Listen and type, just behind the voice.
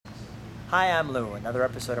Hi, I'm Lou. Another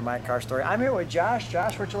episode of My Car Story. I'm here with Josh.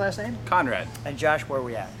 Josh, what's your last name? Conrad. And Josh, where are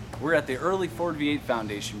we at? We're at the Early Ford V-8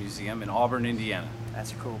 Foundation Museum in Auburn, Indiana.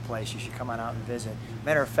 That's a cool place. You should come on out and visit.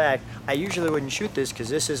 Matter of fact, I usually wouldn't shoot this because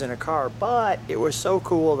this isn't a car, but it was so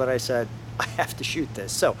cool that I said, I have to shoot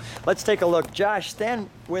this. So let's take a look. Josh, stand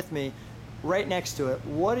with me right next to it.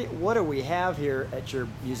 What do we have here at your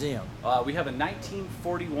museum? We have a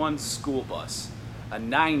 1941 school bus, a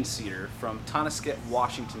 9-seater from Tonasket,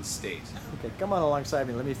 Washington State. Okay, come on alongside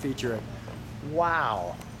me. Let me feature it.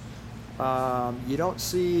 Wow. You don't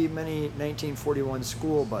see many 1941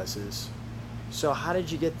 school buses. So how did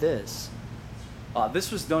you get this?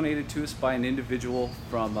 This was donated to us by an individual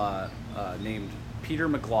from named Peter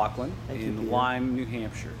McLaughlin in Lyme, New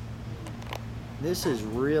Hampshire. This is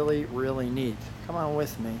really, really neat. Come on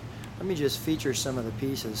with me. Let me just feature some of the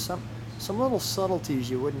pieces. Some little subtleties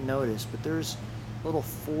you wouldn't notice, but there's little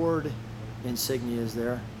Ford insignias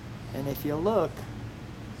there. And if you look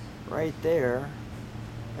right there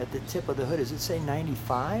at the tip of the hood, does it say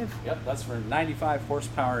 95? Yep, that's for a 95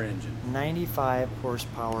 horsepower engine. 95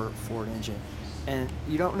 horsepower Ford engine. And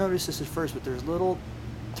you don't notice this at first, but there's little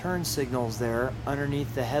turn signals there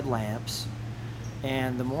underneath the headlamps.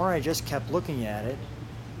 And the more I just kept looking at it,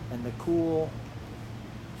 and the cool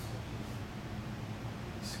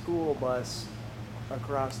school bus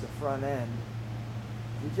across the front end,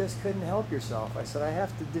 you just couldn't help yourself. I said,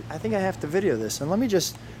 I think I have to video this. And let me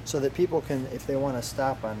just, so that people can, if they want to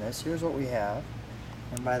stop on this, here's what we have.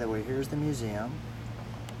 And by the way, here's the museum.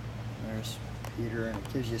 There's Peter, and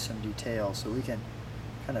it gives you some detail, so we can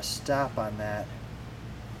kind of stop on that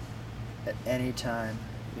at any time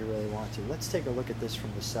you really want to. Let's take a look at this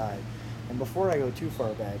from the side. And before I go too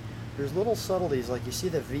far back, there's little subtleties, like you see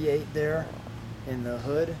the V8 there in the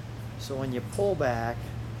hood. So when you pull back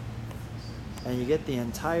and you get the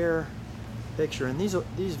entire picture, and these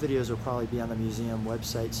videos will probably be on the museum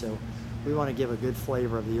website, so we want to give a good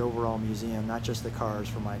flavor of the overall museum, not just the cars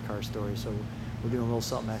for My Car Story. So we're doing a little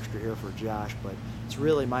something extra here for Josh, but it's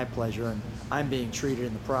really my pleasure, and I'm being treated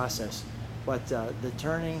in the process. But the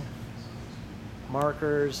turning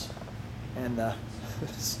markers and the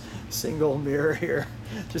single mirror here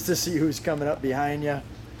just to see who's coming up behind you.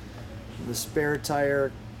 The spare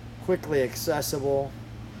tire, quickly accessible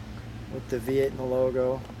with the V8 and the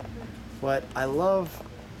logo. But I love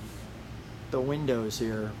the windows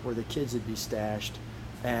here where the kids would be stashed.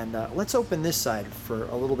 And let's open this side for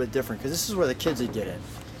a little bit different, because this is where the kids would get in.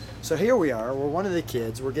 So here we are, we're one of the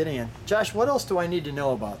kids, we're getting in. Josh, what else do I need to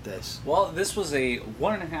know about this? Well, this was a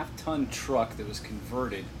 1.5-ton truck that was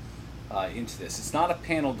converted into this. It's not a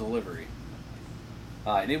panel delivery.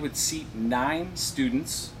 And it would seat 9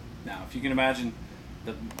 students. Now, if you can imagine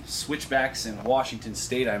the switchbacks in Washington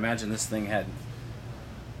State, I imagine this thing had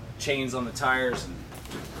chains on the tires and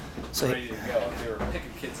ready to go. They were picking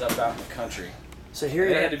kids up out in the country. So here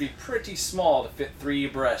they had to be pretty small to fit 3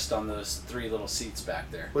 abreast on those 3 little seats back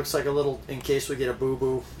there. Looks like a little, in case we get a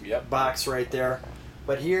boo-boo box right there.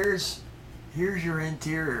 But here's your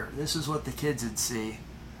interior. This is what the kids would see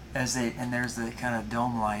as they, and there's the kind of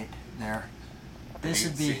dome light there. This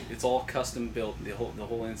would be, it's all custom built. The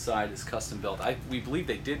whole inside is custom built. We believe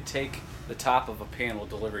they did take the top of a panel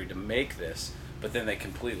delivery to make this, but then they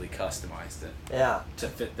completely customized it. Yeah. To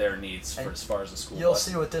fit their needs for as far as the school You'll bus.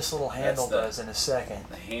 see what this little handle does in a second.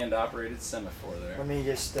 The hand-operated semaphore there. Let me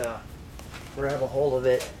just grab a hold of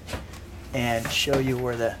it and show you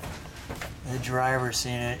where the driver's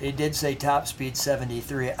seen it. It did say top speed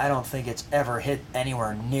 73. I don't think it's ever hit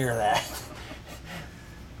anywhere near that.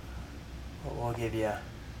 But we'll give you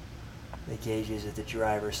the gauges that the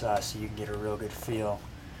driver saw so you can get a real good feel.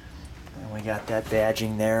 And we got that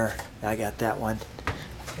badging there. I got that one.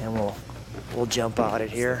 And we'll jump out of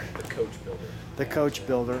here. The coach builder. The coach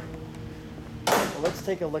builder. Well, let's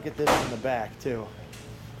take a look at this from the back too.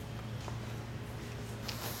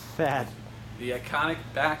 That. The iconic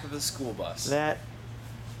back of the school bus. That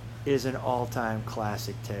is an all-time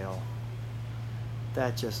classic tail.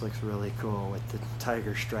 That just looks really cool with the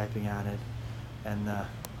tiger striping on it, and the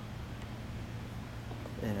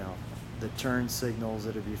turn signals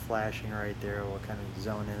that would be flashing right there. We'll kind of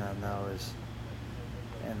zone in on those,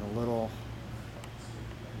 and the little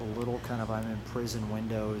kind of I'm in prison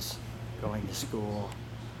windows going to school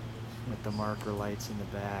with the marker lights in the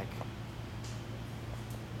back,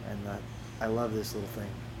 and I love this little thing.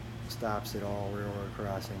 Stops at all railroad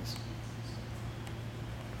crossings.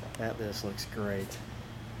 This looks great.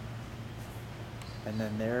 And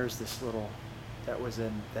then there's this little, that was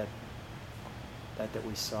in that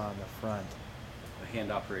we saw in the front. The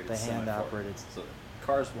hand-operated The hand-operated. So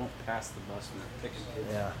cars won't pass the bus when they're picking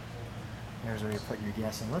kids. Yeah. There's where you put your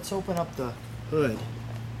gas in. Let's open up the hood.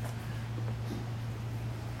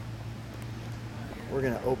 We're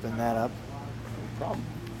gonna open that up. No problem.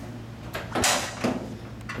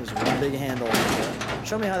 There's one big handle.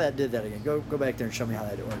 Show me how that did that again. Go back there and show me how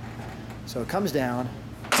that worked. So it comes down,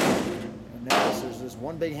 and there's this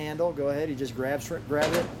one big handle. Go ahead. He just grabs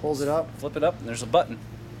it, pulls it up. Flip it up, and there's a button.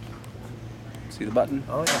 See the button?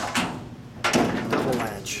 Oh yeah. Double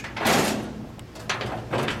latch.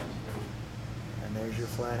 And there's your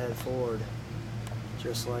flathead Ford,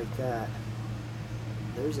 just like that.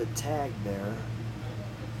 There's a tag there.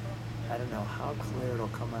 I don't know how clear it'll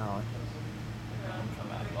come out. It won't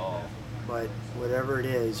come out at all. But whatever it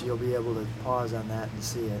is, you'll be able to pause on that and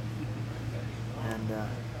see it. And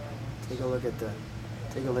take a look at the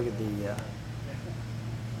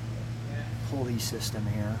pulley system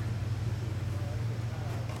here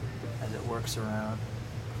as it works around.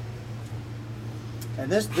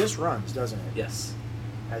 And this runs, doesn't it? Yes.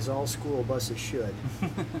 As all school buses should.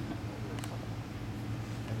 And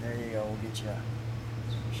there you go. We'll get you a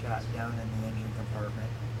shot down in the engine compartment,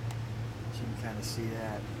 so you can kind of see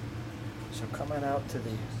that. So come on out to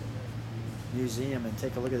the museum and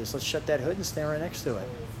take a look at this. Let's shut that hood and stand right next to it.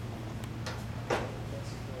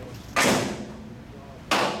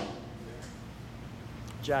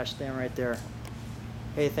 Josh, stand right there.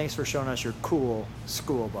 Hey, thanks for showing us your cool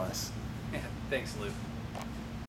school bus. Yeah, thanks, Lou.